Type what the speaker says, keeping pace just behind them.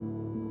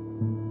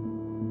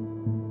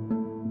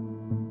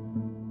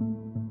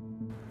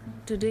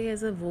Today,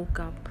 as I woke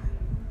up,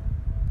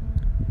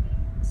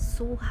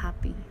 so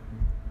happy,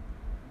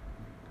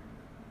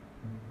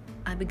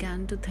 I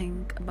began to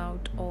think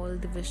about all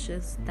the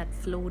wishes that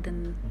flowed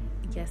in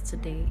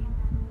yesterday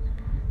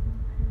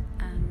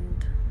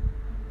and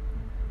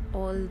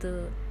all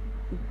the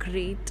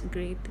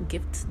great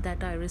gifts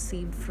that I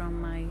received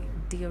from my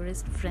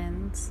dearest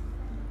friends.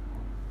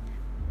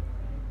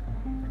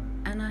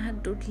 And I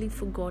had totally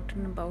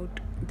forgotten about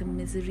the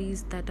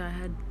miseries that I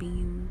had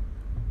been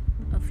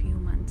a few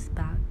months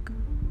back.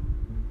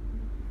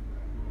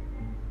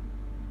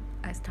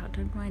 I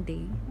started my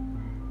day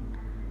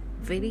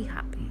very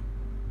happy.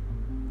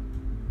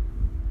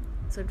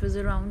 So it was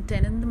around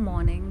 10 in the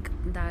morning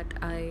that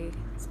I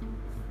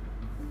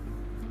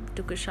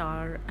took a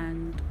shower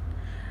and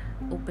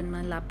opened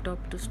my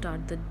laptop to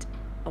start the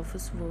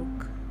office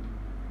work.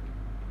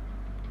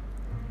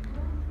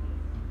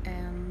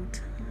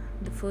 And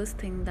the first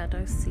thing that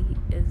I see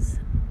is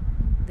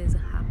there's a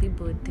happy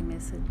birthday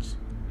message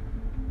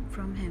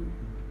from him.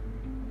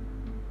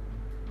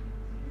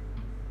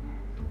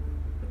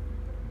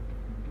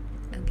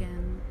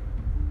 Again,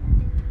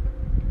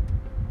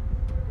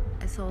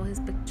 I saw his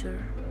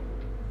picture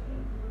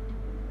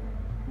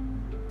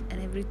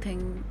and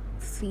everything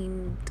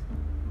seemed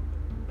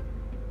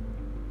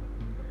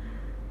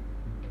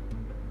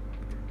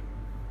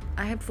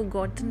I had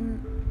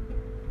forgotten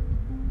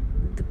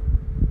the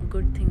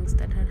good things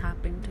that had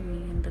happened to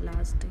me in the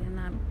last day,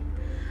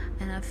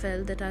 and I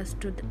felt that I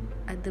stood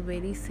at the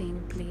very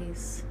same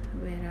place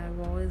where I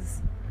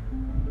was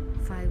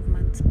 5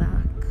 months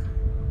back.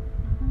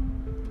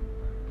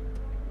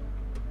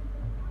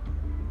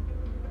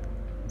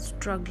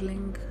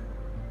 Struggling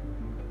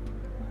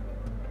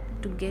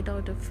to get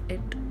out of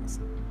it,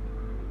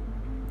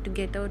 to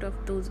get out of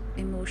those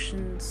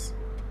emotions,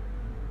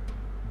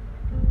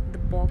 the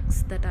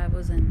box that I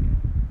was in,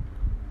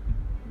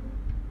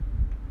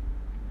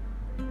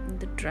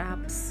 the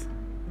traps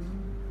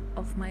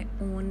of my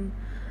own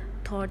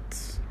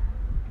thoughts.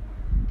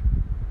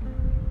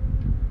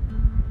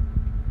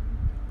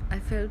 I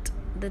felt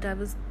that I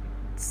was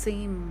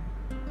same.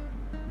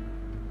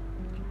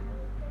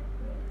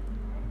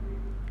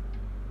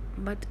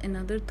 But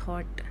another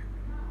thought,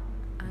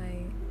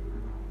 I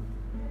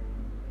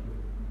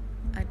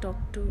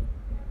talked to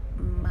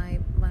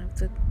one of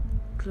the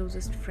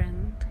closest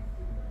friend.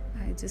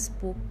 I just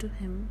spoke to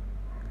him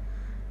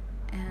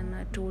and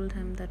I told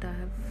him that I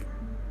have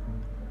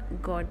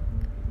got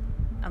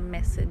a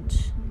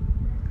message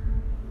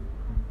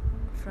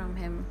from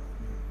him,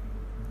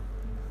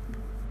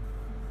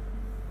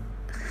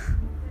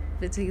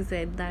 which he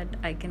said that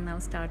I can now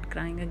start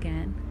crying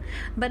again,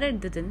 but I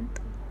didn't.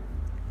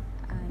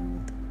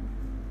 And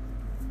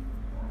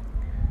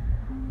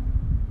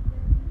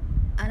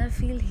I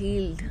feel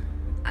healed.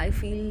 I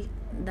feel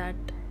that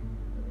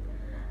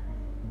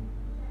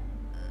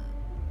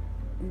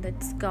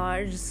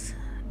scars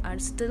are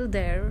still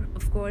there,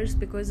 of course,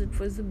 because it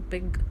was a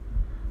big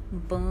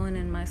burn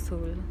in my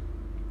soul,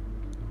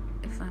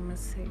 if I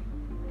must say.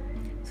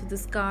 So the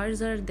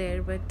scars are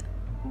there, but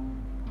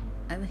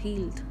I've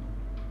healed.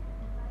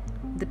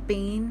 The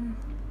pain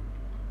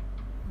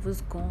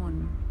was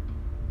gone.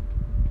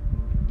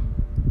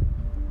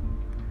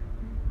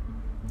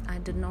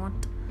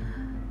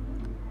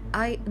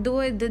 Though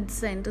I did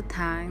send a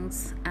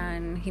thanks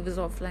and he was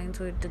offline,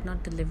 so it did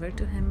not deliver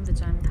to him,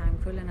 which I'm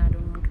thankful, and I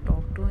don't want to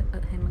talk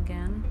to him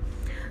again.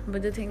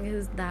 But the thing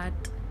is that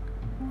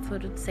for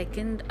a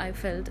second I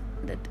felt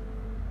that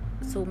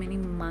so many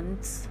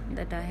months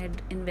that I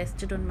had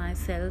invested on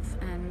myself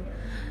and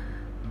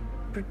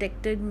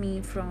protected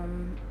me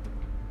from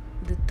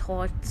the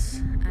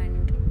thoughts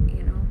and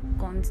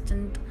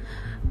constant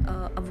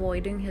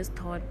avoiding his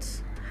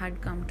thoughts had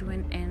come to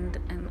an end,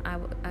 and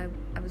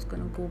I was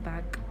gonna go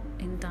back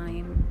in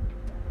time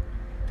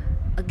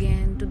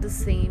again to the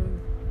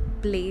same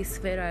place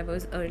where I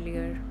was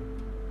earlier.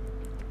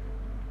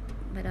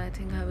 But I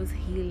think I was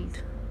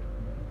healed.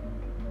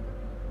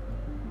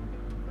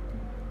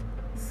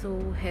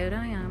 So here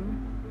I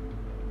am.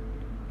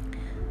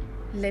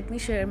 Let me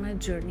share my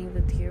journey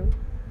with you.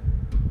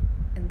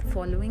 In the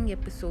following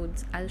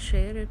episodes, I'll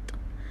share it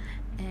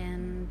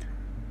and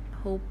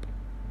hope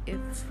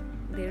if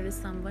there is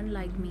someone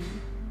like me,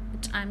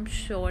 which I'm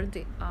sure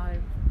they are,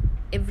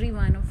 every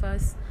one of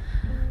us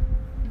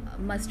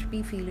must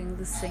be feeling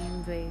the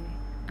same way,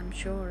 I'm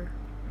sure.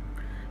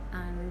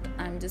 And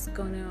I'm just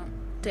gonna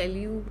tell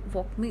you,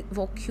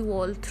 walk you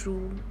all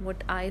through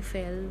what I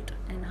felt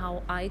and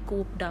how I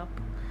coped up,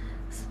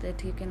 so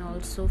that you can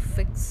also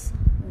fix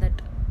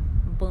that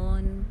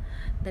burn,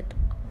 that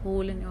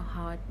hole in your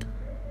heart,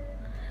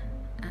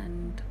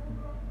 and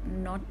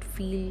not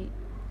feel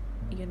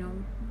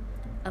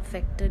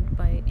affected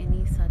by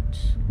any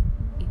such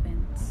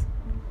events.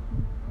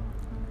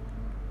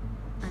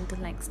 Until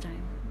next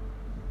time.